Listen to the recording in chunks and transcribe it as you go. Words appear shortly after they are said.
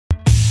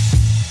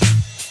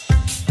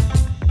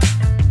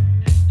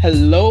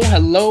Hello,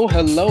 hello,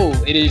 hello.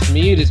 It is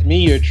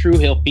me, your Tru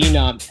Heel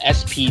Phenom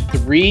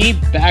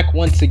SP3, back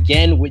once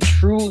again with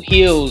Tru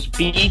Heels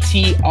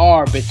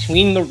BTR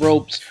Between the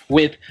Ropes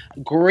with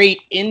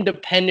great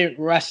independent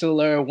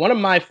wrestler, one of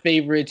my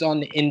favorites on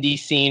the indie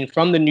scene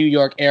from the New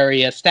York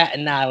area,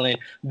 Staten Island,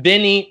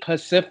 Vinny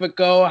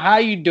Pacifico. How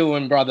you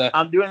doing, brother?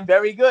 I'm doing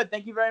very good.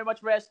 Thank you very much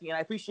for asking, and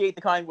I appreciate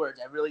the kind words.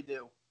 I really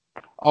do.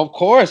 Of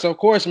course,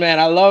 man.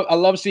 I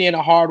love seeing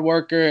a hard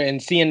worker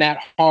and seeing that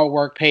hard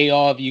work pay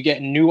off. You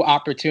get new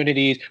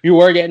opportunities. You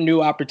were getting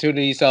new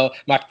opportunities. So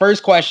my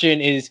first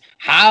question is,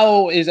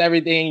 how is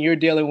everything you're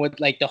dealing with,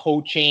 like the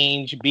whole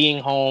change, being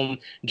home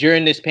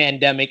during this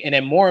pandemic, and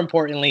then more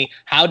importantly,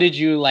 how did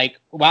you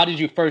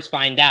first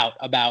find out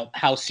about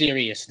how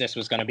serious this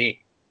was going to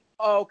be?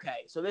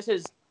 Okay,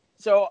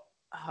 so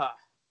uh,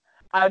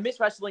 I miss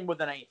wrestling more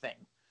than anything,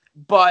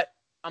 but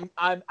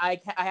I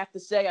have to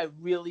say I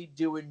really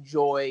do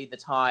enjoy the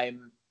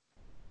time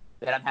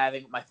that I'm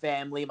having with my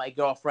family, my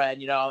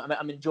girlfriend.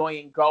 I'm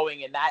enjoying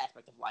growing in that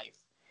aspect of life.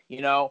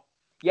 You know,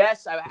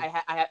 yes,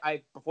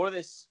 I before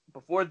this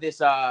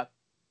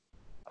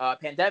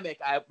pandemic,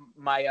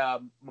 my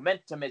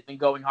momentum has been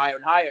going higher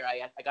and higher.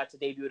 I got to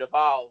debut at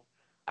Evolve.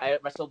 I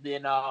wrestled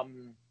in uh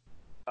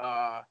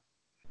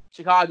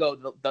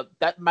Chicago.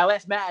 That my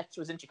last match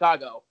was in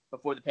Chicago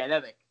before the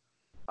pandemic.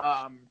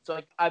 So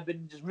like I've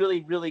been just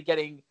really, really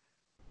getting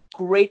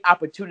great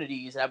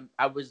opportunities.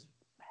 I was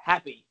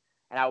happy,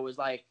 and I was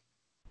like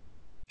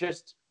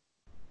just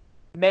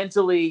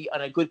mentally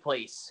in a good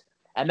place,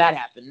 and that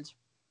happened.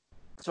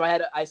 So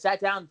I sat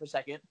down for a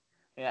second,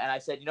 and I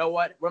said, you know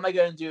what am I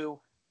gonna do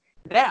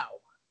now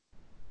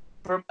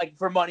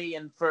for money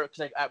and for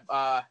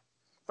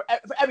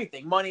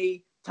everything,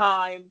 money,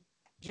 time,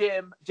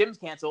 gym's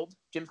canceled,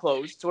 gym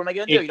closed. So what am I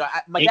gonna do?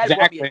 My dad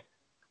bought me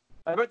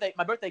Exactly.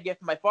 my birthday gift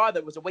from my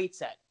father was a weight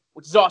set,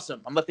 which is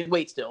awesome. I'm lifting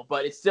weights still,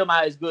 but it's still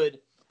not as good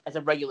as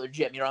a regular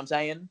gym. You know what I'm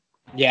saying?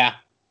 Yeah.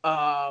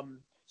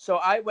 So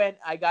I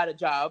got a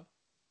job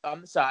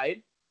on the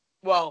side.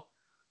 Well,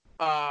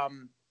 I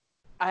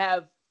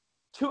have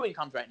two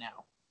incomes right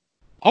now.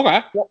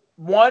 Okay.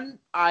 One,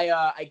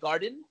 I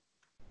garden,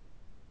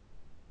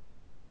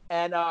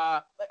 and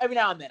every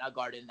now and then I'll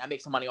garden. I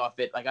make some money off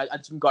it. Like I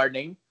do some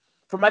gardening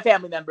for my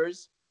family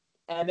members,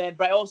 and then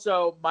but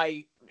also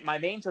my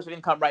main source of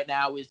income right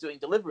now is doing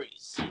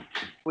deliveries,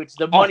 which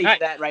the Oh, money for nice.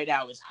 that right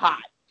now is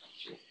hot.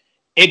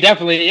 It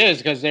definitely is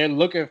because they're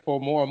looking for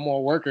more and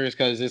more workers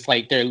because it's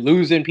like they're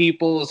losing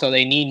people, so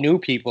they need new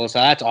people. So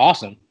that's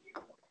awesome.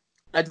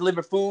 I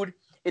deliver food.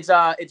 It's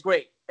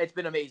great. It's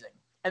been amazing.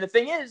 And the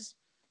thing is,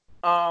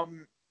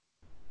 um,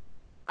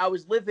 I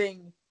was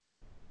living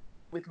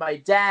with my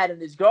dad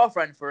and his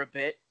girlfriend for a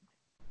bit.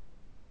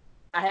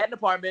 I had an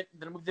apartment.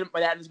 Then I moved in with my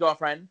dad and his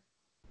girlfriend.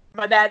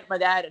 My dad's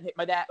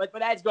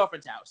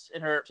girlfriend's house.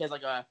 She has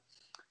like a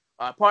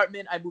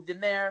apartment. I moved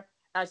in there,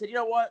 and I said, you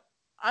know what?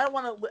 I don't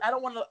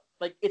want to.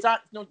 Like, it's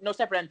not no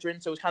separate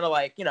entrance, so it's kind of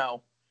like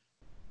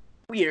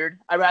weird.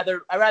 I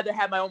rather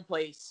have my own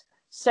place,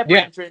 separate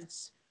Yeah.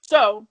 entrance.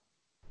 So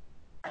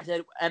I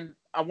said, and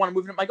I want to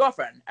move in with my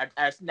girlfriend.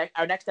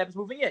 Our next step is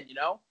moving in.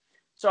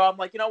 So I'm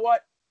like, you know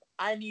what?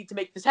 I need to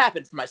make this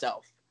happen for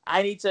myself.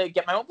 I need to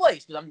get my own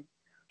place because I'm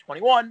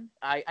 21.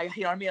 I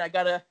you know what I mean. I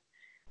gotta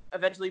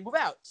eventually move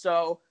out.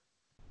 So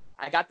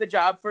I got the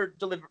job for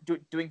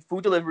doing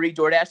food delivery,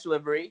 DoorDash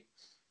delivery,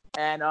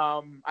 and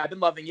I've been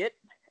loving it.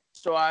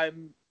 So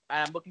I'm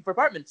looking for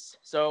apartments.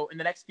 So in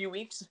the next few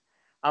weeks,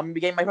 I'm gonna be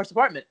getting my first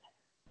apartment.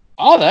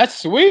 Oh, that's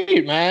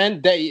sweet,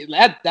 man.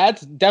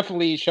 That's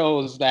definitely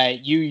shows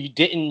that you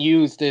didn't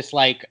use this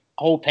like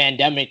whole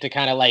pandemic to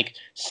kind of like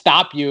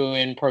stop you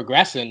in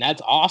progressing.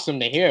 That's awesome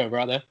to hear,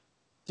 brother.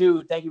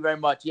 Dude, thank you very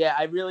much. Yeah,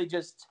 I really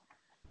just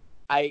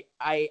I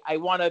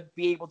want to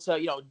be able to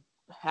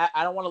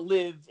I don't want to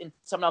live in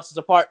someone else's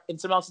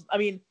I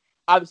mean,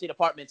 obviously an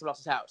apartment in someone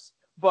else's house,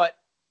 but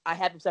I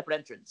had a separate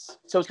entrance,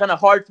 so it's kind of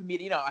hard for me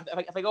to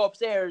if I go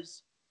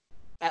upstairs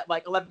at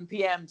like 11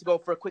 p.m. to go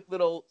for a quick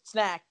little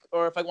snack,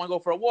 or if I want to go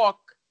for a walk.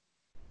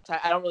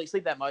 I don't really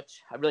sleep that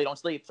much. I really don't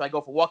sleep, so I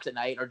go for walks at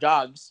night or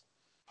jogs.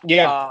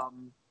 Yeah.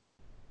 Um,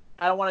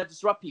 I don't want to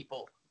disrupt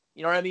people.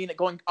 You know what I mean?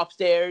 Going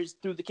upstairs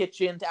through the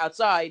kitchen to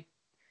outside.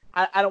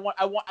 I don't want.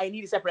 I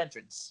need a separate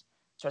entrance.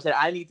 So I said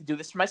I need to do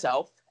this for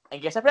myself and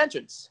get a separate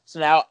entrance. So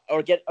now,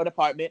 or get an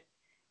apartment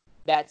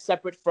that's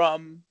separate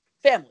from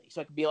family.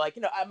 So I could be like,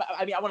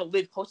 I mean, I want to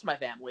live close to my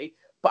family,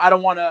 but I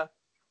don't want to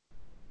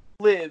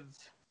live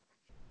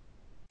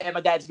at my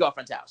dad's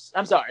girlfriend's house.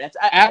 I'm sorry.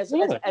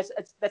 Absolutely.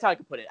 That's how I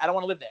could put it. I don't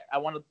want to live there. I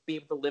want to be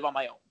able to live on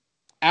my own.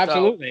 So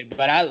Absolutely.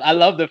 But I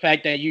love the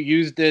fact that you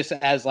used this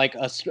as like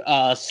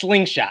a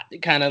slingshot,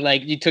 kind of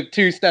like you took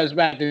two steps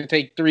back to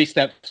take three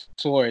steps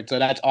forward. So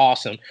that's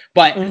awesome.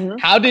 But Mhm.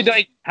 how did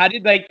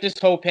this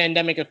whole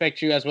pandemic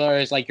affect you as well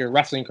as like your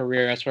wrestling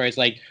career, as far as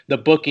like the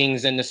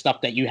bookings and the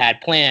stuff that you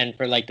had planned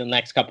for like the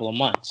next couple of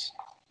months?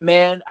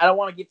 Man, I don't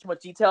want to give too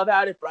much detail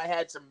about it, but I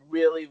had some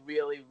really,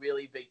 really,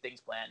 really big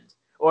things planned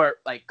or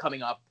like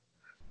coming up.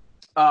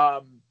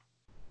 Um,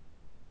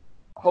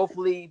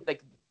 Hopefully,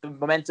 like the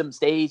momentum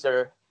stays,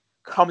 or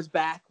comes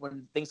back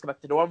when things come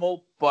back to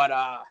normal. But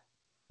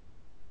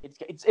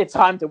it's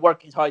time to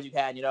work as hard as you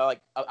can. You know,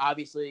 like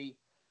obviously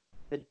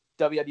the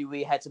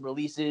WWE had some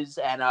releases,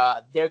 and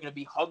they're gonna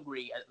be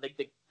hungry. Like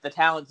the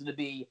talent's gonna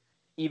be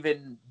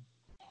even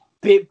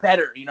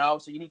better. You know,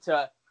 so you need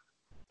to.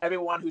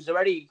 Everyone who's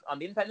already on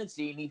the independent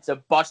scene needs to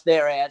bust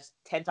their ass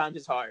 10 times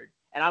as hard.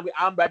 And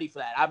I'm ready for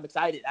that. I'm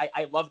excited.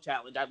 I love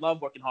challenge. I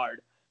love working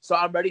hard. So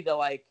I'm ready to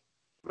like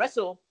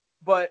wrestle,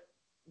 but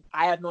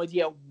I have no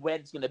idea when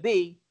it's gonna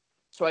be.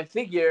 So I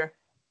figure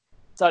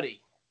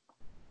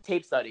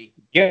tape study,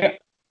 Yeah.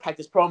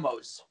 practice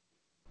promos,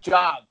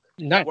 jog,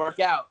 Nice. work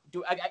out.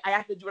 I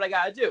have to do what I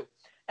gotta do.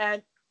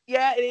 And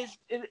yeah, it is.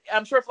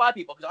 I'm sure for a lot of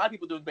people, because a lot of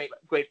people doing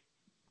great.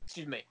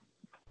 Excuse me.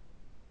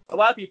 A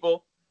lot of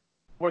people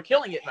were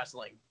killing it in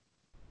wrestling.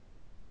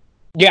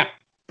 Yeah.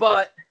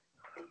 But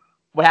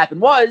what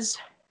happened was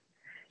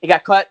it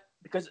got cut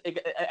because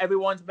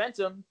everyone's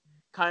momentum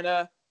kind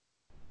of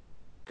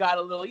got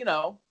a little,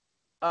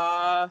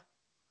 got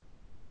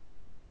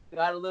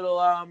a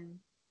little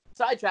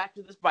sidetracked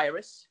with this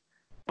virus.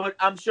 But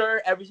I'm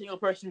sure every single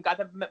person who got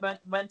that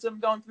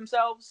momentum going for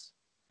themselves,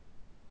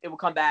 it will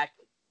come back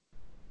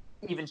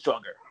even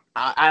stronger.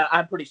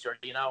 I'm pretty sure,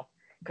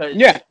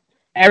 because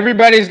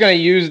everybody's going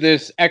to use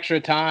this extra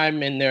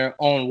time in their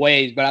own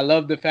ways, but I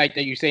love the fact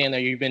that you're saying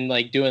that you've been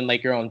like doing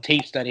like your own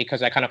tape study, because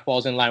that kind of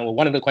falls in line with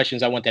one of the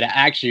questions I wanted to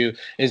ask you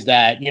is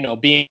that,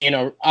 being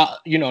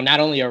not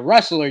only a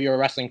wrestler, you're a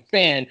wrestling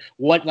fan,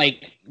 what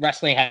like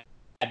wrestling have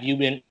you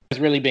been has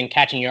really been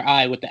catching your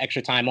eye with the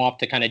extra time off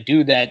to kind of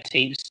do that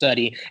tape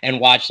study and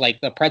watch like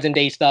the present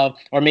day stuff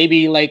or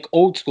maybe like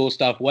old school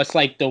stuff? What's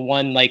like the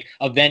one like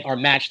event or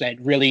match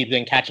that really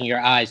been catching your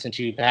eye since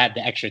you've had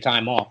the extra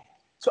time off?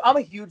 So I'm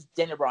a huge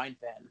Daniel Bryan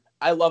fan.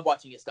 I love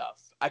watching his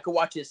stuff. I could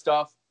watch his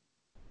stuff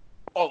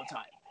all the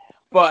time.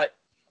 But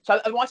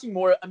so I'm watching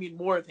more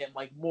of him,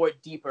 like more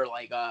deeper,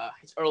 like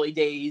his early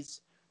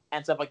days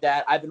and stuff like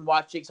that. I've been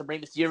watching some Rey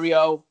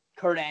Mysterio,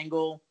 Kurt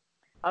Angle.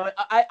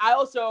 I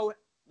also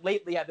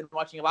lately have been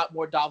watching a lot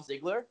more Dolph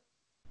Ziggler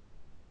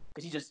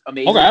because he's just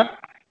amazing. Okay.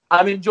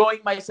 I'm enjoying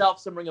myself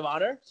some Ring of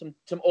Honor,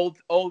 some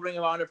old Ring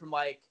of Honor from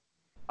like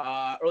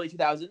early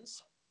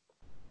 2000s.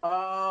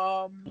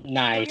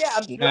 Nice. So yeah,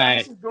 I'm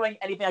just enjoying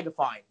anything I can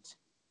find.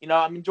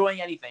 I'm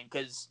enjoying anything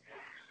because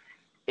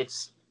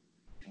it's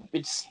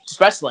just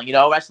wrestling.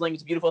 Wrestling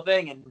is a beautiful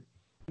thing, and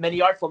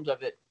many art forms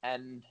of it,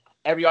 and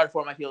every art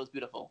form I feel is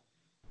beautiful.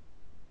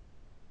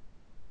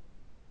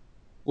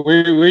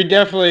 We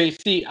definitely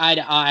see eye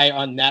to eye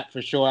on that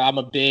for sure. I'm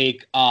a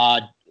big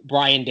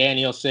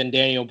Daniel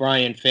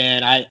Bryan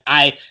fan.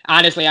 I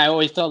honestly, I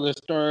always tell the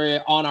story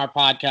on our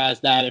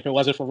podcast that if it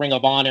wasn't for Ring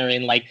of Honor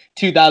in like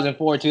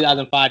 2004,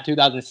 2005,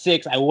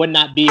 2006, I would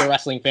not be a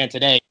wrestling fan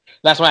today.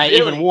 That's why I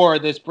even wore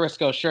this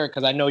Briscoe shirt,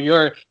 because I know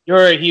you're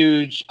a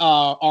huge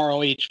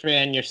ROH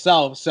fan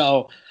yourself.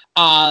 So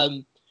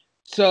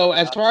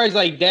as far as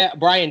like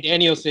Bryan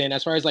Danielson,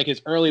 as far as like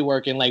his early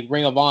work in like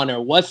Ring of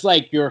Honor, what's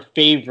like your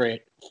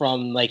favorite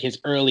from like his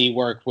early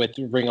work with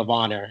Ring of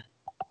Honor?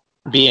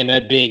 Being a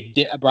big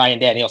Bryan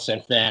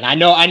Danielson fan, I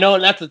know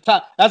that's a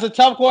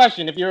tough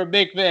question if you're a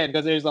big fan,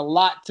 because there's a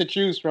lot to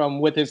choose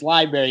from with his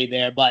library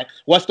there. But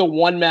what's the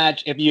one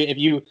match if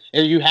you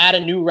had a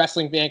new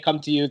wrestling fan come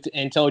to you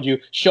and told you,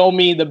 show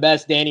me the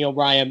best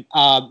Bryan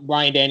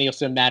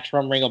Danielson match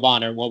from Ring of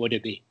Honor, what would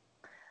it be?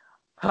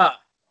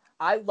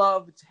 I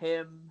loved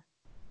him,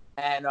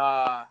 and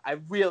I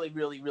really,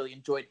 really, really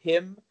enjoyed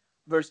him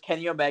versus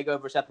Kenny Omega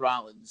versus Seth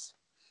Rollins.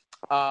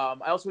 I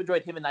also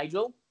enjoyed him and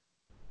Nigel.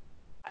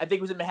 I think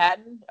it was in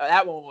Manhattan.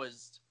 That one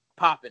was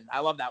popping. I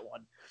love that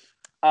one.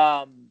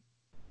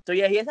 So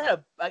yeah, he has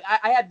had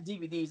I had the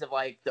DVDs of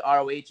like the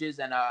ROHs,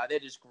 and they're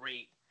just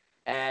great.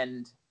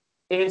 And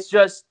it's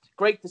just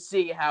great to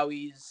see how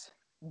he's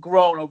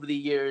grown over the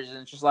years. And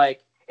it's just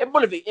like it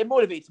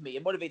motivates me.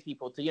 It motivates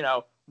people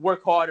to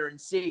work harder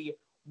and see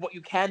what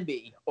you can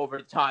be over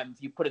time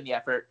if you put in the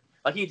effort,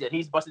 like he did.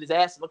 He's busted his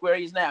ass, and look where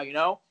he is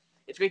now.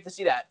 It's great to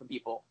see that from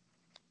people.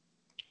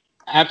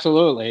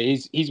 Absolutely,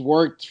 he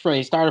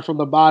started from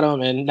the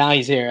bottom, and now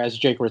he's here, as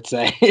Jake would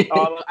say.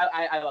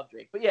 I love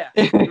Drake, but yeah.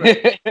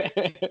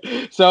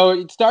 Right.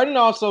 So starting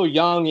off so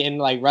young in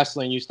like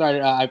wrestling, you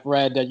started. I've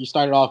read that you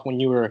started off when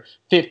you were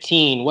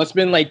 15. What's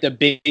been like the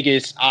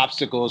biggest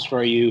obstacles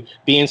for you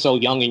being so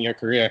young in your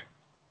career?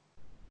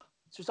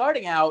 So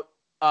starting out,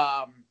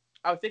 I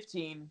was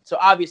 15. So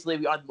obviously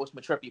we aren't the most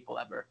mature people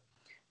ever.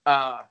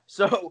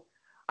 So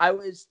it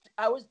was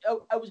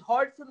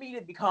hard for me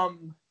to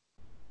become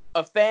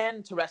a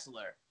fan to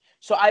wrestler.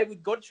 So I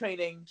would go to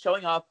training,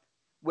 showing up,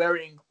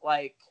 wearing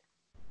like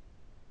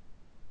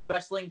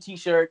wrestling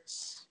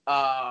t-shirts.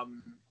 I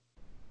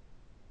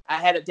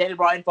had a Daniel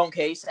Bryan phone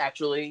case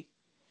actually,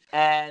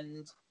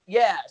 and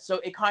yeah, so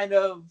it kind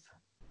of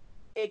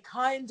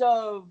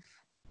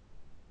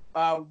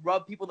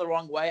rubbed people the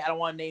wrong way. I don't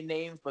want to name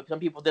names, but some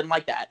people didn't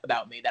like that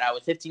about me, that I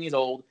was 15 years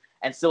old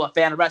and still a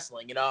fan of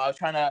wrestling. I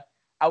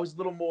was a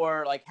little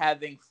more like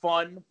having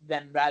fun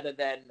rather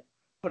than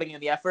putting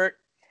in the effort.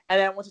 And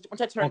then once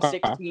I turned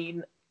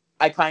 16,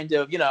 I kind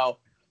of,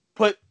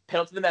 put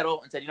pedal to the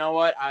metal and said, you know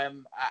what,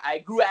 I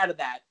grew out of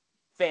that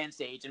fan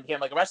stage and became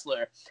like a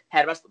wrestler.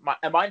 Had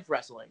a mind for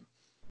wrestling,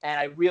 and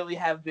I really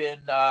have been.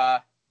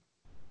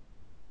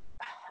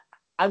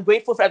 I'm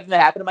grateful for everything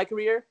that happened in my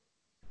career,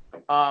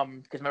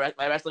 because my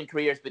wrestling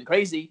career has been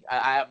crazy.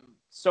 I am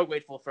so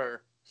grateful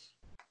for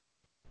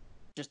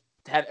just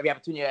to have every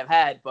opportunity I've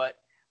had. But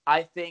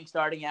I think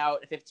starting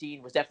out at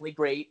 15 was definitely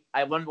great.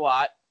 I learned a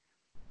lot,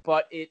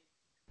 but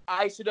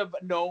I should have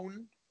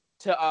known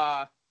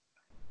to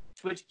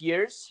switch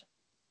gears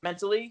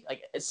mentally,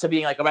 like to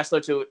being like a wrestler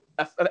to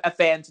a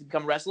fan to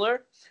become a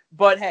wrestler.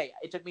 But hey,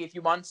 it took me a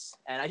few months,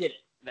 and I did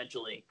it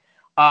eventually.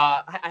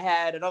 I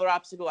had another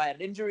obstacle. I had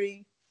an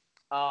injury.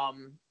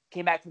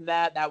 Came back from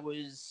that. That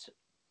was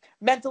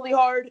mentally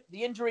hard.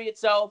 The injury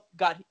itself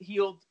got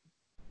healed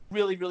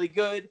really, really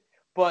good,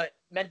 but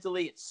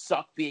mentally it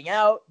sucked being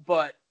out.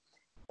 But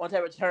once I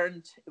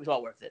returned, it was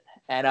all worth it.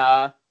 And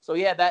so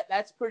yeah,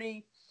 that's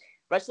pretty.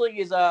 Wrestling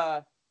is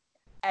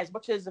as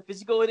much as the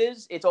physical it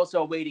is, it's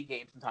also a waiting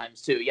game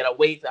sometimes too. You gotta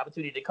wait for the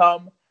opportunity to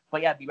come,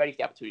 but you gotta be ready for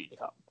the opportunity to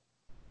come.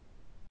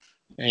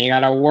 And you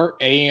gotta work.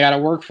 And you gotta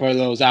work for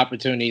those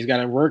opportunities. You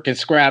gotta work and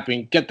scrap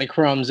and get the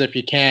crumbs if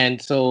you can.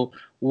 So,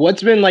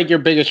 what's been like your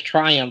biggest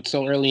triumph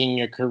so early in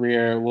your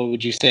career? What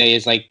would you say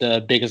is like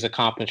the biggest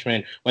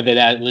accomplishment? Whether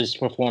that was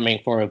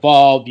performing for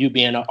Evolve, you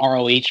being an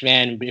ROH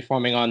fan,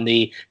 performing on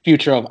the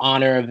Future of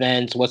Honor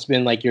events. What's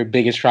been like your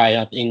biggest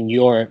triumph in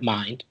your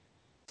mind?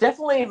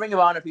 Definitely Ring of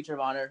Honor, Future of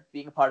Honor.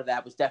 Being a part of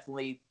that was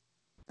definitely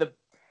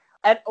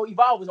and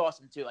Evolve was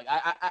awesome too. Like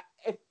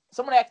if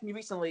someone asked me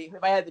recently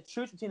if I had to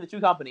choose between the two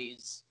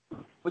companies,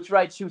 which would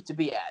I choose to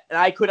be at, and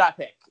I could not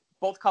pick.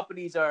 Both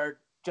companies are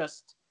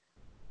just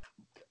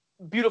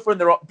beautiful in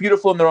their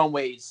own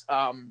ways.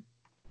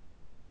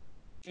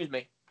 Excuse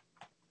me.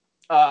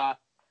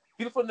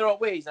 Beautiful in their own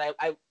ways. And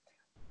I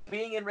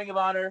being in Ring of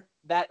Honor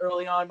that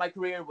early on in my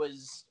career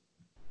was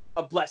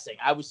a blessing.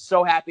 I was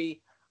so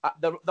happy.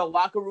 The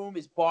locker room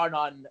is bar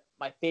none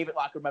my favorite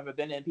locker room I've ever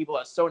been in. People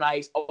are so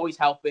nice, always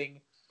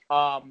helping,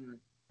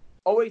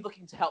 always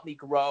looking to help me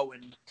grow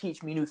and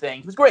teach me new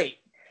things. It was great.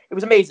 It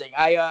was amazing.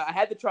 I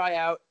had the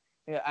tryout.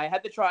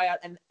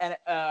 And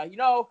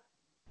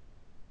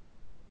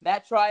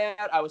that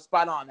tryout, I was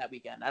spot on that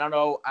weekend. I don't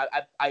know.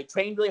 I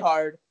trained really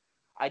hard.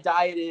 I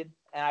dieted,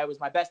 and I was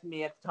my best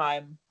me at the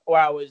time, or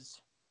I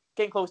was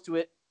getting close to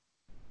it.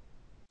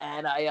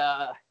 And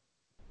I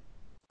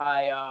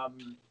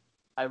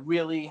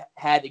really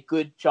had a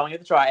good showing at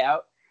the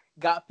tryout.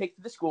 Got picked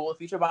to the school,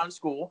 Future of Honor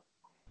school,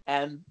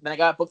 and then I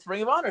got booked for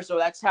Ring of Honor. So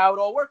that's how it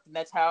all worked, and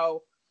that's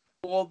how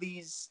all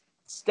these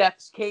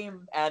steps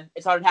came, and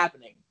it started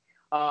happening.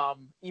 I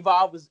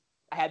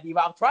had the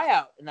Evolve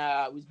tryout, and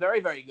it was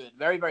very, very good,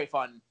 very, very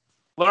fun.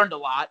 Learned a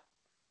lot.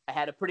 I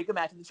had a pretty good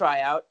match at the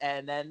tryout,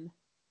 and then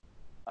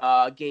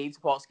Gabe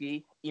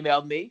Sapolsky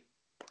emailed me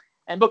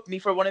and booked me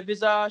for one of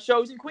his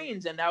shows in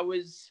Queens, and that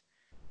was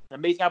an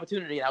amazing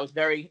opportunity. And I was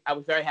very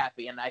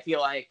happy, and I feel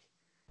like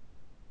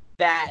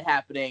that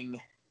happening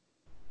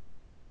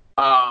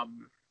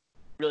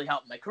really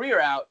helped my career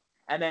out.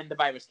 And then the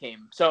virus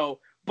came, so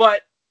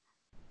but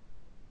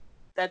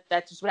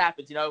that's just what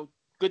happens,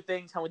 Good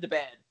things come with the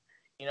bad,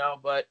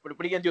 But what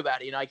are you gonna do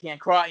about it? I can't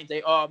cry and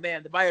say, "Oh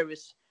man, the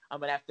virus." I'm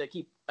gonna have to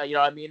keep, what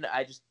I mean.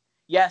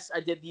 Yes, I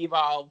did the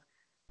Evolve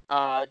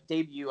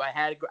debut.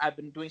 I've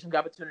been doing some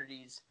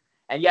opportunities,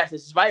 and yes,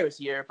 this is virus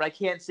here, but I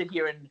can't sit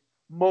here and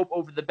mope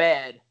over the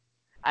bad.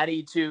 I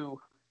need to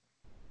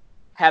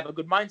have a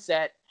good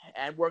mindset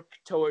and work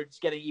towards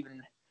getting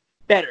even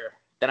better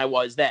than I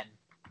was then.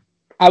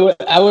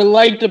 I would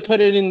like to put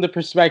it in the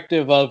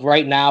perspective of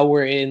right now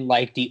we're in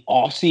like the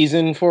off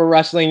season for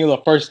wrestling, the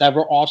first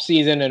ever off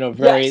season in a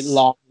very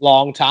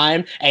long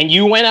time. And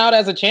you went out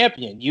as a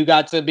champion. You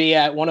got to be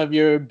at one of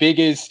your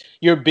biggest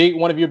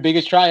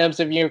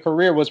triumphs of your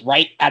career was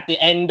right at the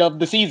end of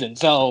the season.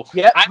 So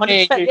yeah,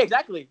 100%. Yeah,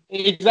 exactly.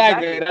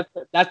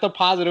 That's the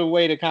positive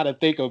way to kind of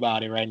think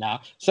about it right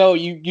now. So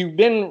you've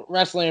been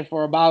wrestling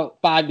for about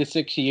 5 to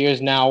 6 years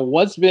now.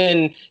 What's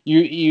been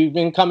you've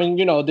been coming,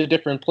 to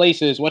different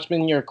places. What's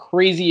been your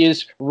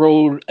craziest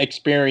road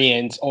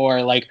experience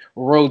or like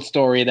road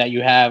story that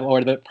you have,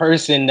 or the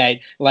person that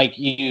like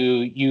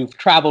you've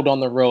traveled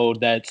on the road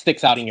that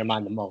sticks out in your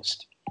mind the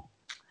most?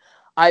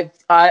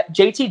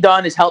 JT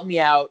Dunn has helped me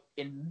out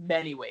in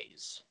many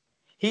ways.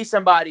 He's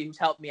somebody who's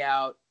helped me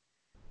out.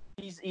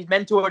 He's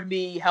mentored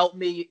me, helped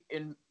me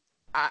in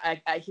as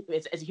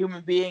a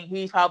human being.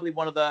 He's probably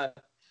one of the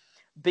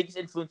biggest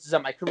influences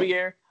on my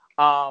career.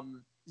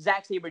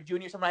 Zach Sabre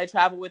Jr., someone I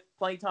travel with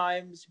plenty of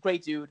times.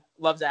 Great dude.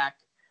 Love Zach.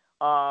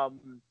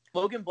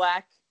 Logan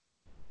Black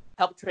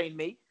helped train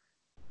me.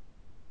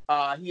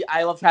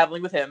 I love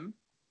traveling with him.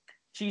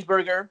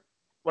 Cheeseburger,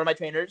 one of my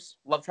trainers.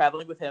 Love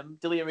traveling with him.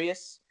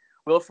 Delirious.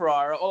 Will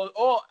Ferrara.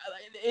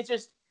 It's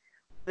just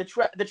the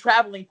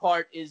traveling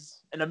part is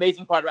an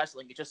amazing part of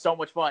wrestling. It's just so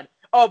much fun.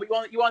 Oh, but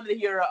you wanted to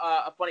hear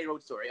a funny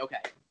road story. Okay.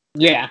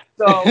 Yeah.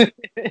 So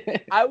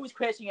I was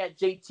crashing at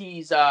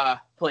JT's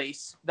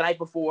place the night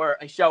before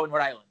a show in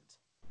Rhode Island.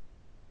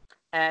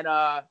 And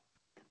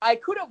I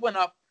could have went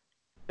up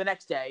the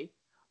next day.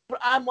 But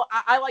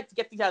I like to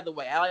get things out of the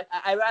way.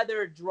 I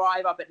rather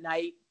drive up at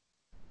night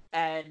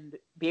and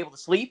be able to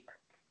sleep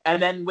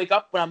and then wake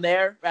up when I'm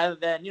there rather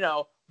than,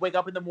 wake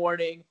up in the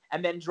morning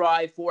and then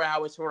drive 4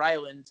 hours to Rhode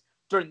Island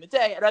during the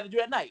day. I'd rather do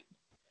it at night.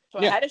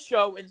 So Yeah. I had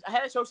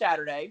a show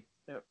Saturday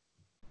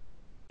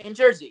in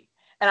Jersey,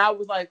 and I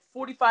was like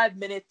 45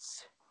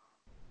 minutes.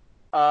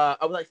 I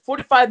was like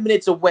 45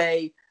 minutes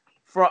away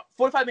from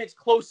 45 minutes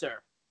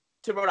closer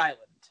to Rhode Island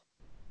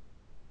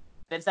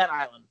than Staten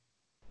Island.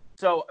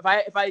 So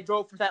if I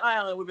drove from Staten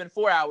Island, it would have been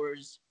 4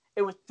 hours.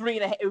 It was three,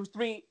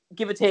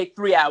 give or take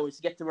 3 hours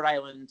to get to Rhode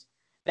Island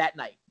that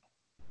night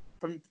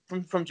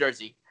from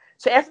Jersey.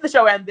 So after the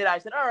show ended, I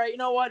said, all right, you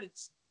know what?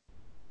 It's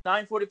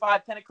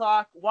 9:45, 10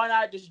 o'clock. Why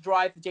not just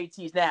drive to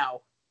JT's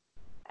now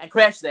and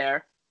crash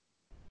there?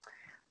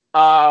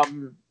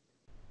 Rather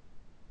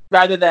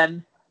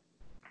than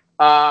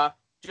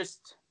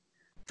just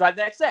drive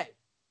the next day.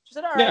 She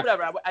said, all right,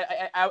 whatever.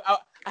 I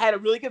had a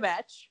really good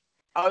match.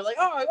 I was like,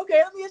 oh,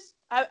 okay, let me just,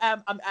 I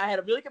had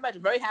a really good match.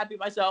 I'm very happy with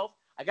myself.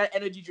 I got an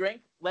energy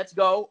drink. Let's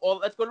go.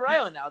 Let's go to Rhode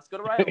Island now. Let's go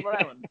to Rhode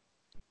Island.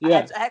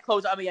 Yeah. I had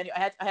clothes on me.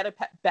 I had a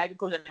bag of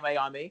clothes anyway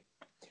on me.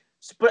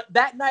 So, but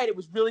that night it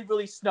was really,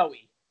 really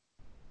snowy.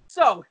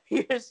 So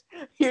here's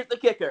the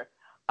kicker.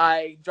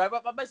 I drive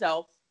up by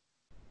myself.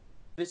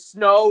 The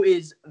snow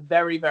is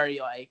very,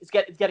 very it's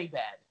getting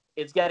bad.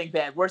 It's getting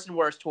bad, worse and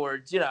worse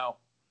towards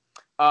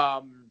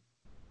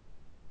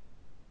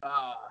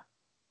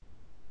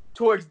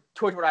towards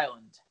Rhode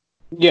Island.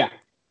 Yeah.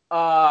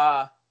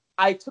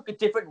 I took a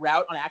different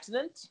route on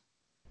accident.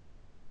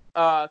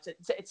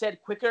 It said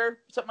quicker,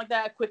 something like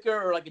that,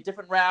 quicker or like a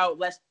different route,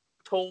 less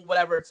toll,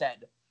 whatever it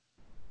said.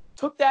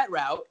 Took that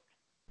route.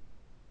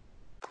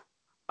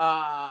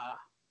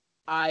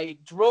 I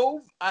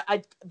drove.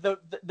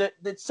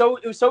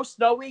 It was so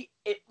snowy.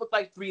 It looked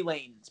like 3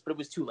 lanes, but it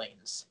was 2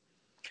 lanes.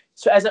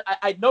 So as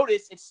I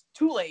noticed, it's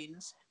 2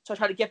 lanes. So I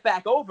tried to get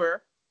back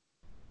over.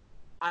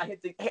 I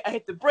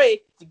hit the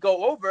brake to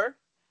go over,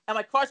 and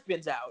my car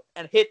spins out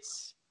and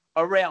hits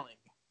a railing.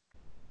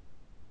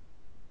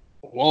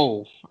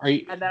 Whoa!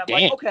 And then I'm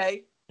like,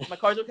 okay, my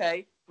car's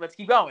okay. Let's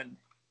keep going.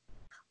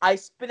 I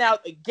spin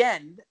out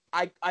again.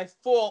 I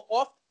fall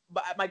off.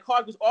 My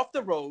car goes off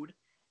the road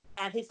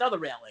and hits another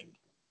railing.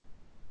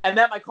 And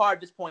then my car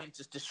at this point is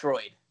just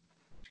destroyed.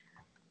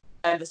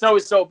 And the snow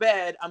is so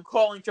bad, I'm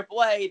calling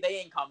AAA. They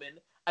ain't coming.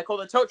 I call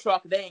the tow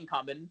truck. They ain't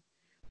coming.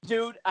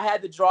 Dude, I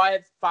had to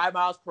drive 5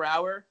 miles per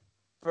hour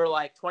for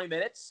like 20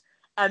 minutes.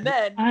 And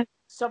then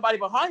somebody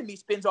behind me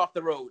spins off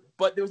the road.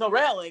 But there was no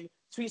railing,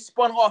 so he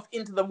spun off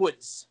into the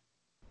woods.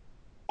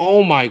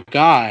 Oh, my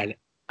God.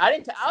 I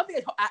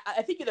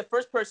think you're the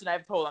first person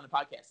I've told on the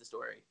podcast the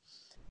story.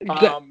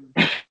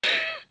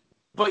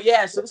 But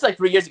yeah, so this is like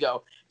 3 years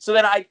ago. So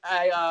then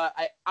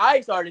I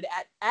started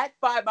at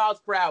 5 miles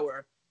per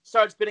hour,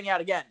 started spinning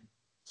out again.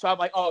 So I'm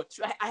like, oh,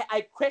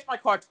 I crashed my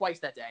car twice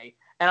that day,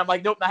 and I'm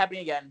like, nope, not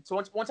happening again.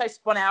 So once I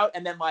spun out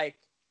and then like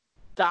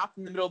stopped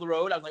in the middle of the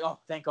road, I was like, oh,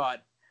 thank God.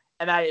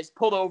 And I just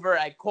pulled over.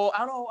 I don't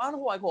know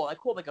who I called. I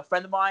called like a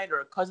friend of mine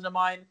or a cousin of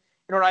mine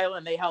in Rhode Island,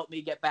 and they helped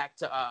me get back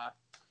to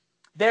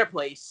their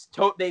place.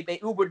 They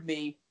Ubered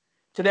me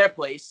to their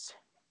place.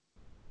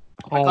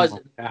 My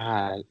cousin. My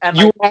God. And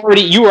you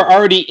were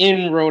already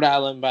in Rhode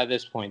Island by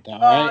this point, though,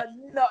 right?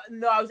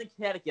 No, I was in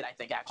Connecticut, I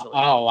think, actually.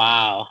 Oh,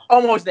 wow.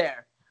 Almost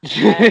there.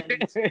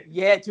 And,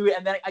 yeah, dude.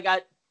 And then I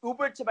got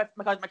Ubered to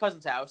my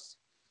cousin's house,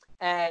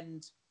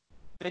 and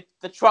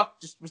the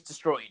truck just was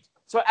destroyed.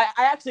 So I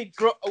actually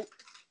drove. Oh,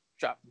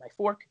 dropped my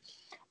fork.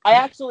 I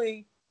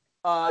actually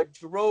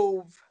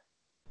drove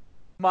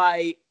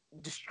my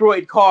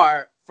destroyed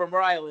car from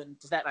Rhode Island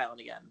to Staten Island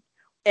again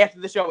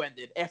after the show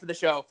ended. After the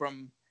show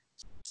from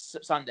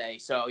Sunday.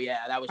 So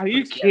yeah, that was. Are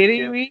you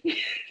kidding me?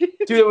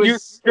 Dude, it was. You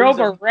drove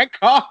a wrecked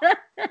car.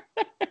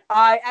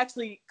 I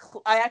actually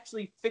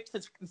fixed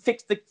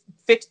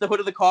the hood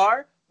of the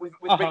car with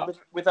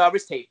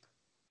wrist tape.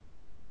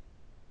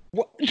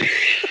 What?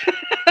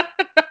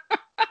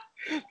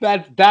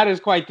 That is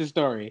quite the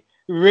story.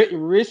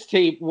 Wrist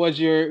tape was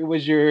your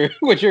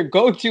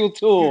go-to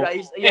tool. Dude,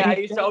 I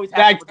used to always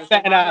have back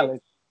Staten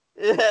Island.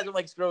 I'm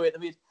like, screw it. I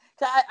mean,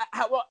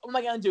 what am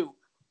I gonna do?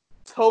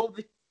 Tow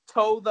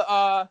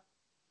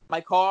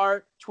my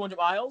car 200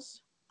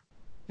 miles?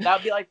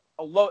 That'd be like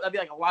a lot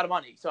of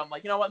money. So I'm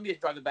like, you know what? Let me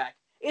just drive it back.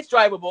 It's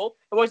drivable.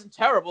 It wasn't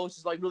terrible. It's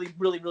just like really,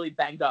 really, really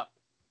banged up.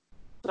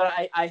 So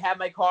I had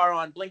my car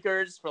on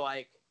blinkers for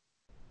like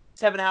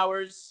 7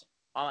 hours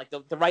on like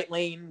the right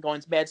lane,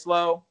 going mad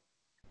slow.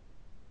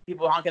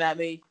 People honking at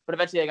me. But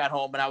eventually I got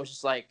home and I was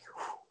just like,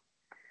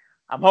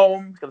 I'm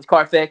home. Got this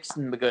car fixed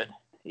and we're good.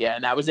 Yeah,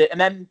 and that was it.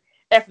 And then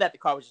after that, the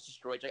car was just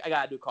destroyed. Like, I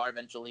got a new car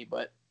eventually,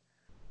 but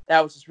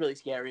that was just really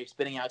scary,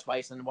 spinning out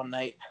twice in one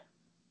night.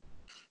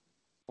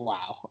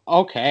 Wow.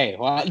 Okay.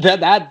 Well,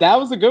 that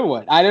was a good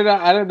one. I did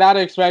not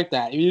expect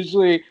that.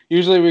 Usually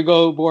we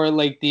go more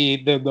like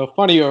the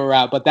funnier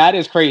route, but that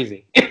is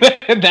crazy.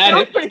 It that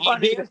was is pretty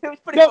funny. It was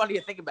pretty no, funny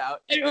to think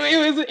about.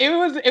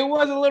 it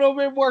was a little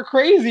bit more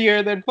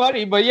crazier than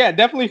funny, but yeah,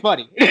 definitely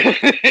funny. Dude,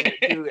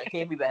 I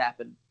can't believe that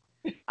happened.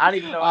 I don't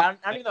even know. I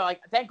don't even know.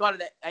 Like, thank God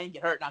that I didn't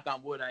get hurt. Knock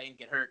on wood, I didn't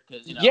get hurt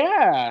because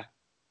Yeah.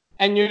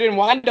 And you didn't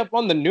wind up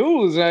on the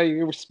news.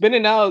 You were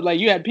spinning out like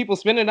you had people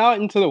spinning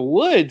out into the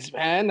woods,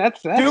 man.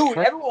 That's dude,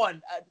 crazy.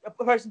 everyone, a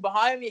person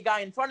behind me, a guy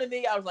in front of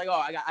me. I was like,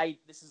 oh,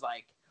 this is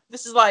like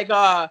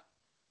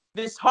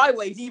this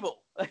highway's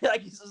evil.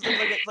 Like it's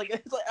like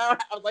I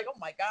was like, oh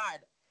my god.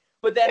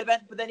 But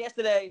then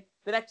yesterday,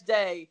 the next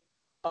day,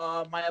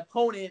 my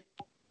opponent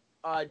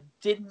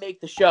didn't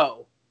make the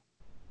show,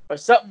 or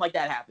something like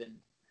that happened.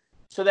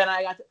 So then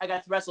I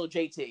got to wrestle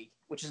JT,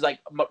 which is like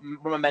one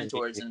of my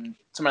mentors and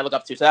someone I look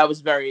up to. So that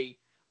was that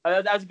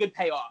was a good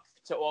payoff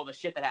to all the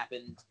shit that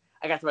happened.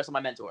 I got to wrestle my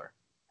mentor.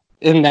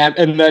 And that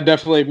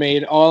definitely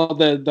made all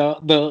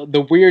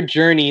the weird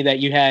journey that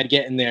you had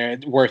getting there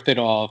worth it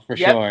all for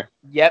sure.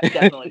 Yep,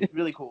 definitely. It was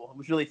really cool. It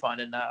was really fun.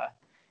 And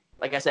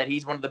like I said,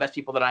 he's one of the best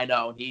people that I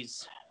know.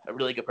 He's a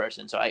really good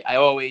person. So I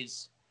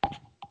always,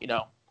 yeah.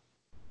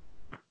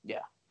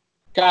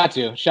 Got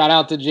you. Shout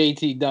out to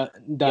JT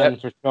Dunn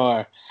for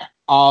sure.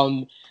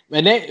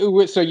 And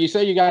then so you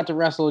say you got to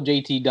wrestle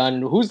JT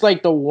Dunn. Who's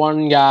like the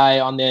one guy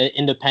on the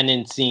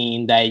independent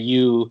scene that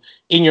you,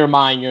 in your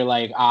mind, you're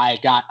like, I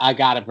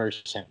gotta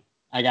versus him.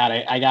 I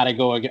gotta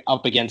go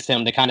up against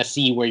him to kind of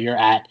see where you're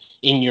at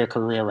in your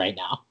career right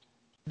now.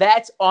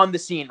 That's on the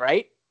scene,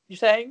 right? You're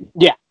saying?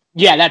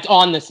 Yeah, that's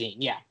on the scene.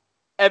 Yeah.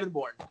 Evan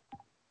Bourne,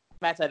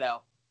 Matt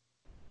Sydal.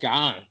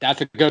 Gone.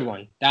 That's a good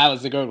one. That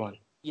was a good one.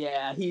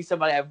 Yeah, he's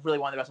somebody I really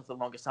wanted to wrestle for the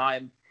longest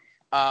time.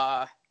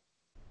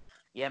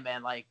 Yeah,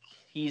 man, like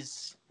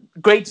he's a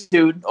great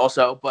dude,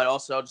 also, but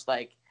also just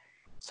like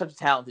such a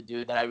talented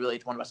dude that I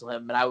really want to wrestle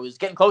him, and I was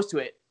getting close to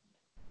it.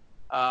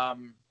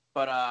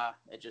 But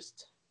it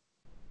just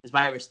this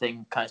virus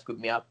thing kind of screwed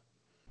me up.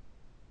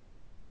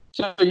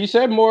 So you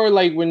said more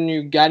like when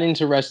you got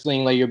into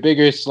wrestling, like your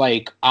biggest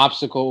like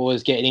obstacle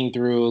was getting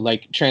through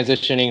like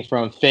transitioning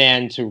from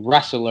fan to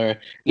wrestler. Yep.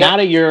 Now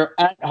that you're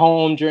at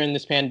home during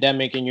this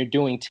pandemic and you're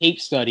doing tape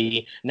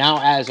study, now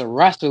as a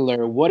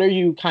wrestler, what are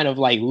you kind of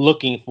like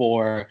looking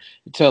for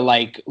to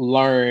like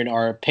learn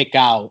or pick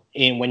out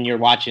in when you're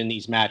watching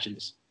these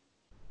matches?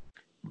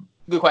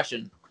 Good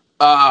question.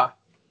 I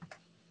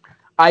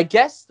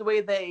guess the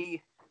way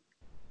they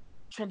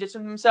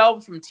transition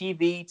themselves from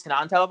TV to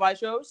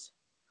non-televised shows.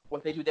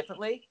 What they do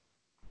differently,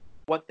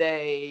 what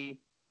they,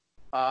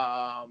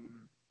 how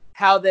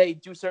they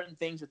do certain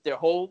things with their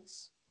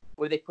holds,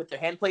 where they put their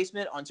hand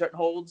placement on certain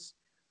holds,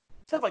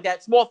 stuff like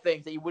that. Small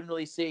things that you wouldn't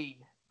really see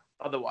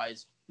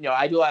otherwise.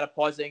 I do a lot of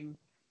pausing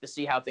to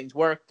see how things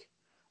work.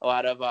 A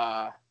lot of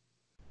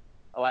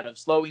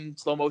slow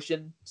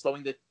motion,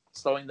 slowing the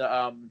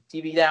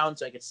TV down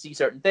so I can see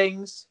certain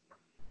things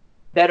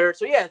better.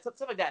 So yeah, stuff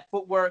like that.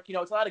 Footwork.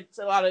 It's a lot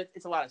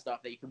of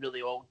stuff that you can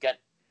really all get.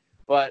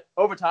 But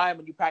over time,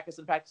 when you practice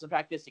and practice and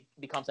practice, it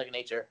becomes second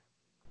nature.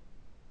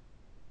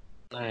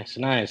 Nice.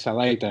 I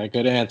like that.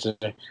 Good answer.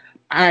 All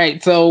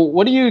right. So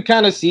what do you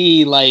kind of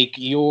see like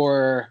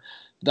your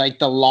like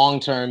the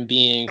long term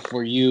being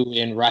for you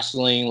in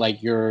wrestling,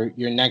 like your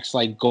next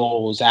like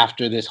goals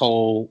after this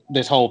whole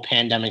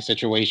pandemic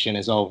situation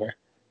is over?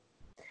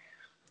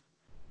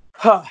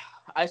 I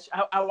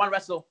want to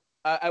wrestle.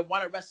 I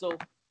want to wrestle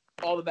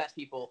all the best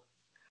people.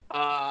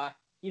 I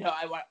want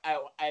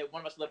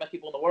to wrestle the best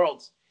people in the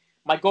world.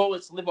 My goal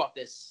is to live off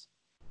this,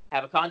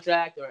 have a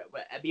contract, or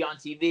be on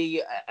TV,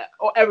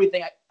 or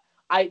everything.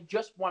 I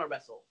just want to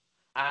wrestle.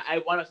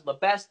 I want to wrestle the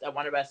best. I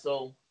want to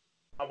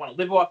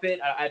live off it.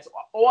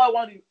 All I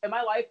want to do in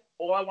my life.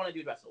 All I want to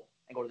do is wrestle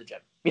and go to the gym.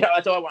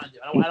 That's all I want to do.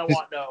 I don't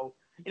want no.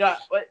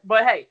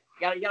 But hey,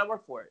 you gotta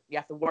work for it. You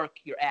have to work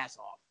your ass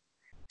off.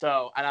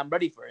 So, and I'm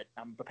ready for it.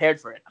 I'm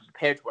prepared for it. I'm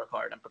prepared to work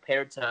hard. I'm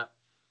prepared to,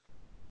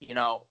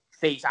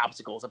 face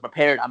obstacles. I'm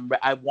prepared.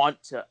 I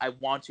want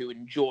to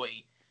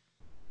enjoy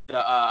the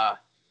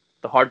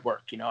hard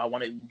work. I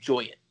want to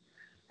enjoy it,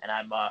 and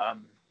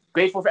I'm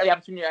grateful for every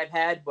opportunity I've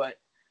had. But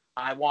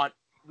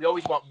we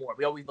always want more.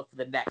 We always look for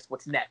the next.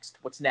 What's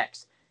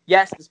next?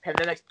 Yes, this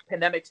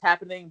pandemic's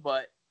happening,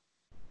 but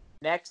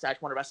next, I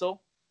just want to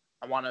wrestle.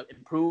 I want to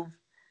improve,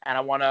 and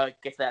I want to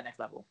get to that next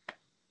level.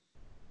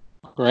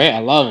 Great, I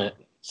love it.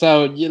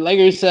 So, like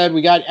I said,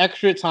 we got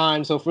extra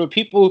time. So, for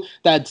people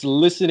that's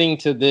listening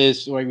to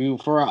this, or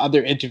for our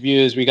other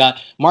interviews, we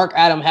got Mark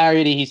Adam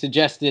Harity. He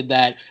suggested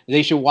that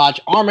they should watch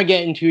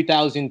Armageddon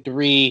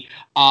 2003.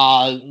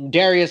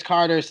 Darius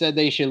Carter said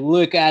they should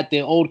look at the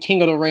old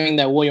King of the Ring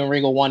that William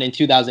Regal won in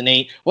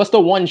 2008. What's the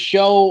one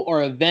show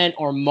or event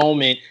or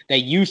moment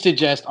that you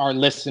suggest our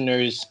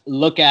listeners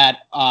look back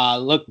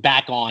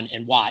on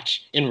and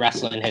watch in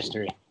wrestling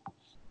history?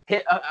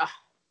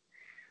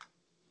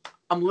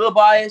 I'm a little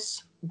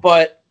biased,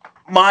 but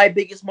my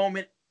biggest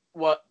moment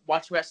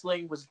watching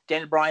wrestling was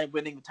Daniel Bryan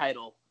winning the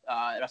title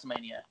at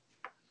WrestleMania.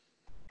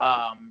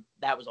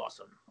 That was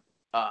awesome.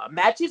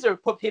 Matches or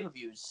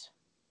pay-per-views?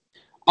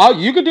 Oh,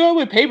 you could do it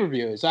with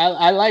pay-per-views.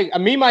 I like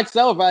me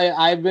myself.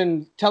 I've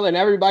been telling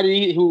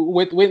everybody who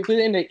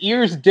within the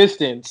ear's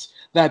distance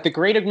that the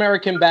Great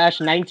American Bash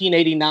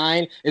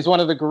 1989 is one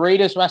of the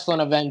greatest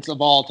wrestling events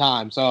of all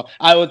time. So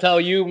I will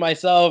tell you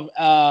myself,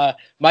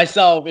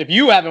 if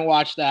you haven't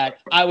watched that,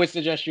 I would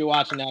suggest you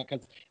watching that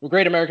because the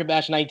Great American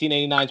Bash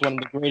 1989 is one of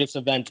the greatest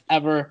events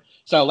ever.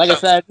 So, like I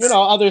said,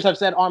 others have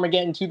said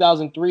Armageddon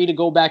 2003 to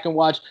go back and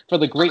watch for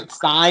the great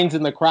signs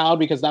in the crowd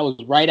because that was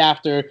right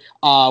after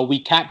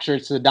we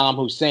captured Saddam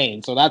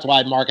Hussein. So that's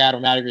why Mark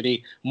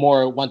automatically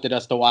more wanted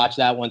us to watch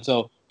that one.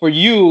 So for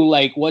you,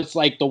 like, what's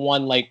like the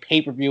one like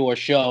pay-per-view or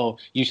show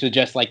you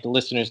suggest like the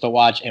listeners to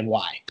watch and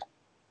why?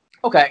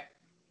 Okay,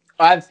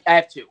 I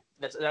have two.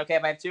 That's okay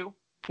if I have two?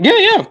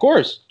 Yeah, of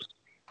course.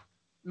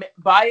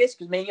 Bias,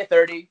 because Mania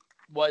 30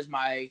 was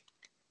I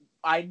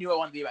knew I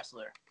wanted to be a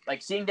wrestler.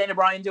 Like, seeing Daniel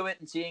Bryan do it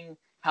and seeing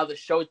how the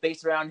show is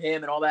based around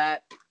him and all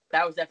that,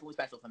 that was definitely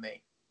special for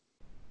me.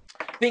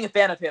 Being a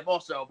fan of him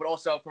also, but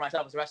also for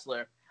myself as a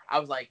wrestler, I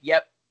was like,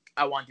 yep,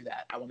 I want to do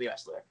that. I want to be a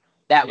wrestler.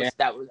 I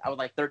was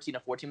like 13 or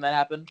 14 when that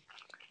happened.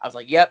 I was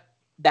like, yep,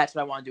 that's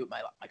what I want to do with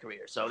my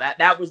career. So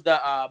that was the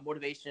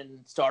motivation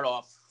start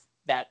off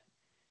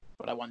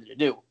what I wanted to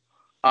do.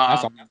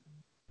 Awesome.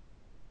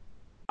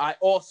 I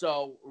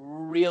also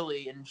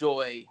really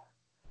enjoy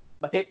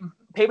my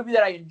pay-per-view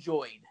that I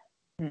enjoyed.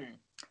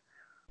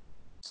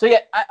 So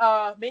yeah,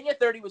 Mania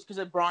 30 was because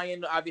of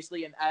Bryan,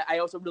 obviously, and I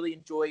also really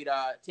enjoyed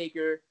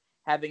Taker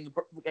having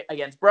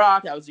against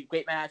Brock. That was a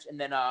great match. And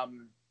then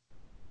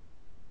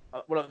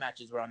what other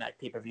matches were on that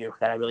pay-per-view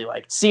that I really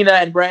liked? Cena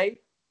and Bray.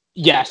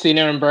 Yeah,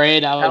 Cena and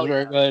Bray, that was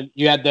very good.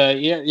 You had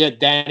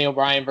Daniel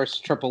Bryan versus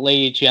Triple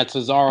H. You had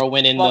Cesaro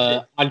winning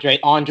Andre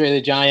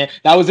the Giant.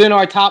 That was in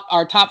our top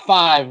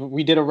 5.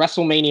 We did a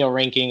WrestleMania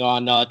ranking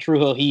on Tru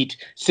Heels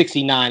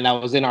 69. That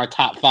was in our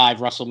top 5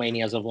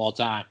 WrestleManias of all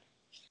time.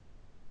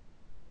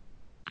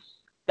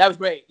 That was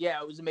great. Yeah,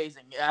 it was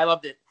amazing. I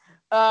loved it.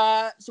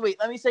 So wait,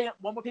 let me say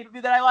one more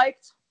pay-per-view that I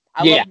liked.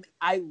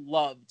 I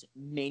loved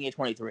Mania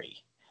 23.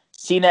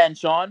 Cena and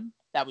Shawn.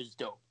 That was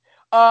dope.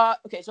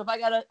 Okay, so if I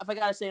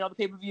gotta say another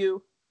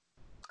pay-per-view,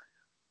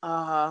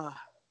 and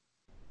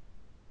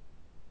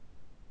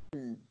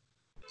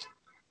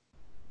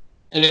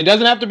it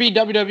doesn't have to be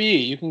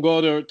WWE. You can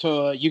go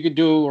to you could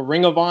do a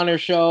Ring of Honor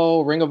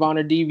show, Ring of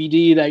Honor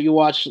DVD that you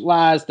watched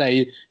last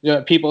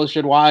that people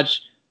should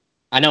watch.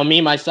 I know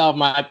me myself,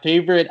 my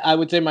favorite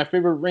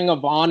Ring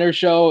of Honor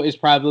show is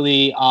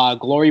probably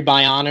Glory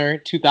by Honor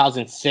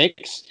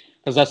 2006.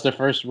 Because that's the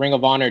first Ring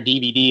of Honor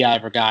DVD I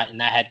ever got, and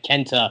that had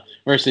Kenta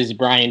versus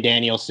Bryan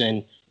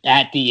Danielson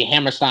at the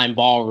Hammerstein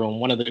Ballroom,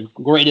 one of the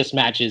greatest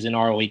matches in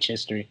ROH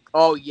history.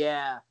 Oh,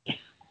 yeah.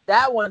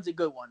 That one's a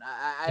good one.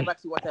 I've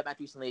actually watched that match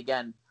recently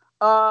again.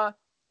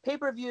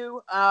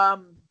 Pay-per-view,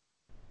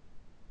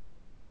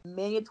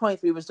 Mania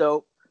 23 was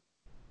dope.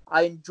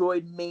 I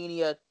enjoyed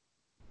Mania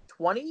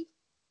 20.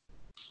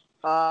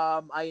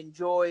 I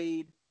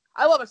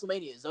love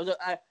WrestleManias. Those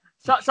are...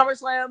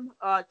 SummerSlam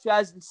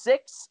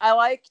 2006 I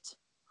liked.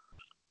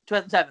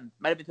 2007.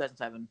 Might have been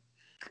 2007.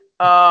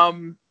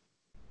 I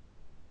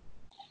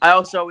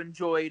also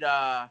enjoyed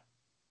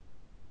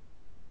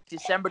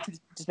December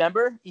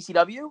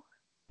ECW.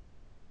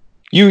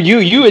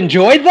 You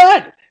enjoyed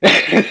that?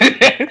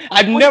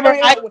 I've never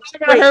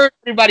heard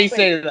anybody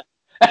say that.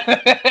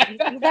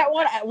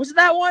 Was it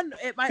that one?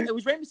 It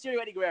was Rey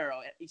Mysterio, Eddie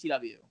Guerrero at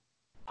ECW.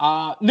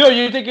 No,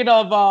 you're thinking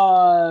of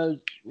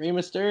Rey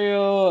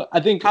Mysterio. I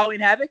think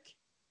Halloween Havoc.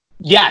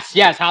 Yes,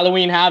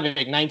 Halloween Havoc,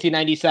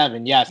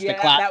 1997. Yes, yeah,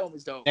 that one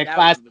was dope. The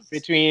clash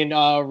between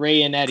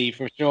Ray and Eddie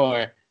for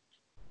sure,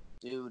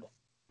 dude.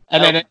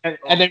 And then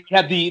we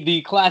had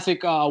the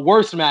classic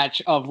worst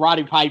match of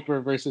Roddy Piper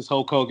versus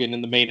Hulk Hogan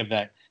in the main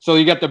event. So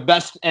you got the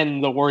best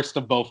and the worst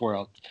of both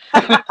worlds.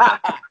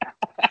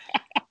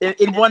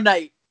 in one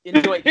night,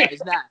 enjoy guys.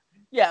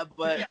 Yeah,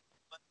 but.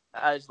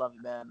 I just love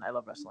it, man. I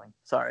love wrestling.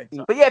 Sorry.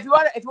 But yeah, if you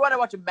want to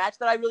watch a match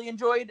that I really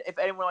enjoyed, if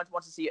anyone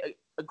wants to see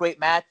a great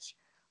match,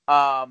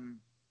 Bryan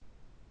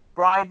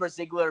vs.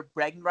 Ziggler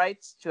bragging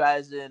rights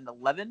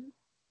 2011.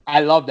 I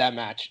love that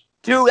match.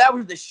 Dude, that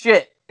was the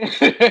shit.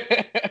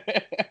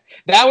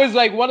 That was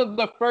like one of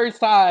the first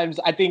times,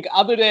 I think,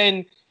 other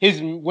than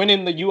his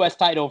winning the U.S.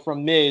 title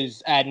from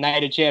Miz at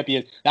Night of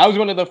Champions, that was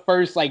one of the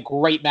first like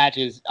great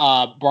matches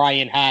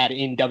Bryan had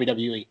in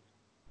WWE.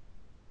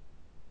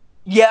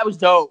 Yeah, it was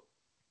dope.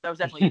 That was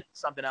definitely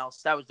something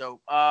else. That was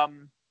dope. I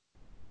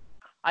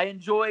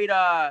enjoyed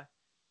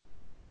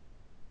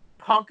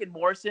Punk and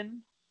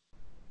Morrison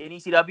in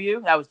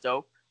ECW. That was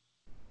dope.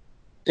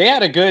 They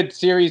had a good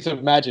series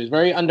of matches.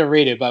 Very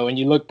underrated, but when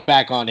you look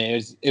back on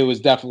it, it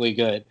was definitely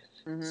good.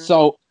 Mm-hmm.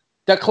 So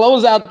to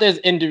close out this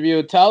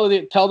interview, tell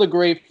the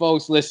great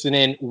folks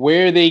listening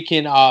where they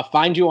can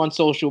find you on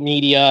social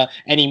media,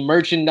 any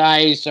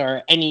merchandise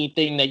or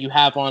anything that you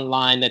have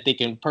online that they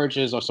can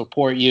purchase or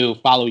support you,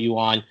 follow you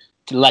on.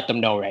 To let them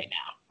know right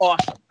now.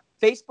 Awesome.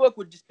 Facebook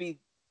would just be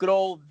good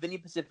old Vinny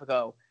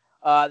Pacifico.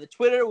 The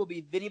Twitter will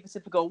be Vinny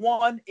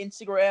Pacifico1,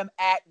 Instagram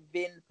at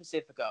Vin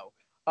Pacifico.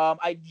 I'm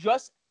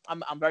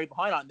very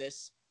behind on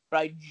this, but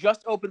I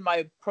just opened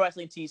my Pro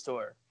Wrestling Tee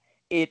store.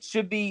 It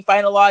should be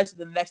finalized in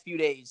the next few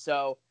days,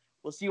 so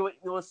we'll see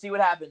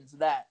what happens with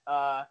that.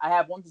 I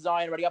have one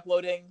design already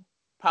uploading,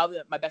 probably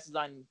my best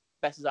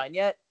design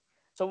yet.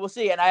 So we'll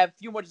see, and I have a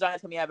few more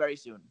designs coming out very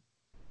soon.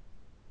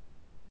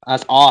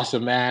 That's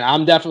awesome, man.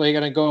 I'm definitely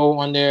going to go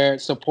on there,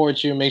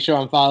 support you, make sure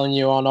I'm following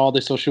you on all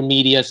the social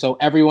media. So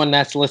everyone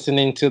that's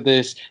listening to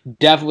this,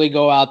 definitely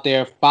go out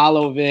there,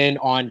 follow Vin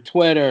on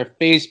Twitter,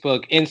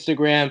 Facebook,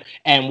 Instagram,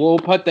 and we'll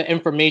put the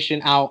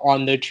information out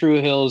on the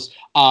Tru Heels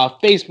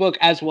Facebook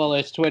as well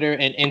as Twitter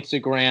and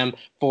Instagram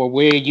for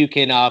where you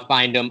can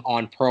find them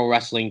on Pro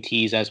Wrestling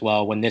Tees as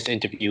well when this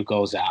interview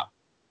goes out.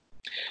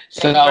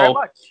 Thank you very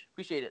much.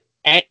 Appreciate it.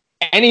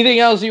 Anything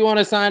else you want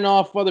to sign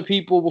off for the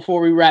people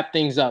before we wrap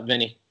things up,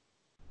 Vinny?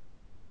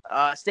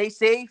 Stay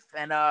safe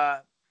and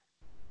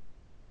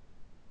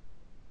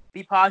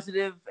be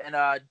positive and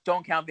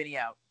don't count Vinny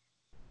out.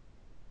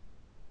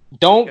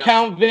 Don't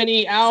count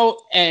Vinny out.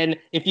 And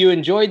if you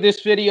enjoyed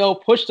this video,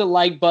 push the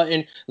like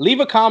button.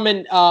 Leave a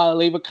comment.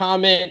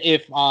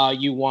 If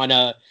you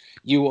wanna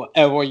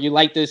or you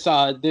like this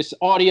this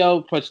audio,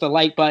 push the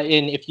like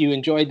button. If you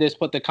enjoyed this,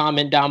 put the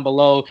comment down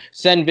below.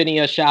 Send Vinny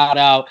a shout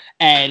out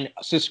and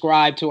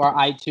subscribe to our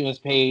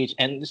iTunes page,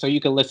 and so you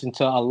can listen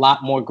to a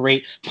lot more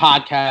great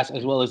podcasts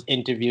as well as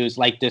interviews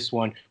like this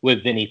one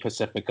with Vinny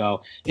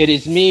Pacifico. It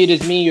is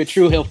me, your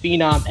Tru Heel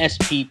Phenom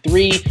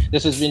SP3.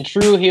 This has been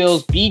Tru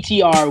Heels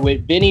BTR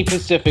with Vinny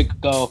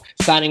Pacifico,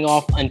 signing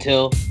off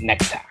until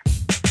next time.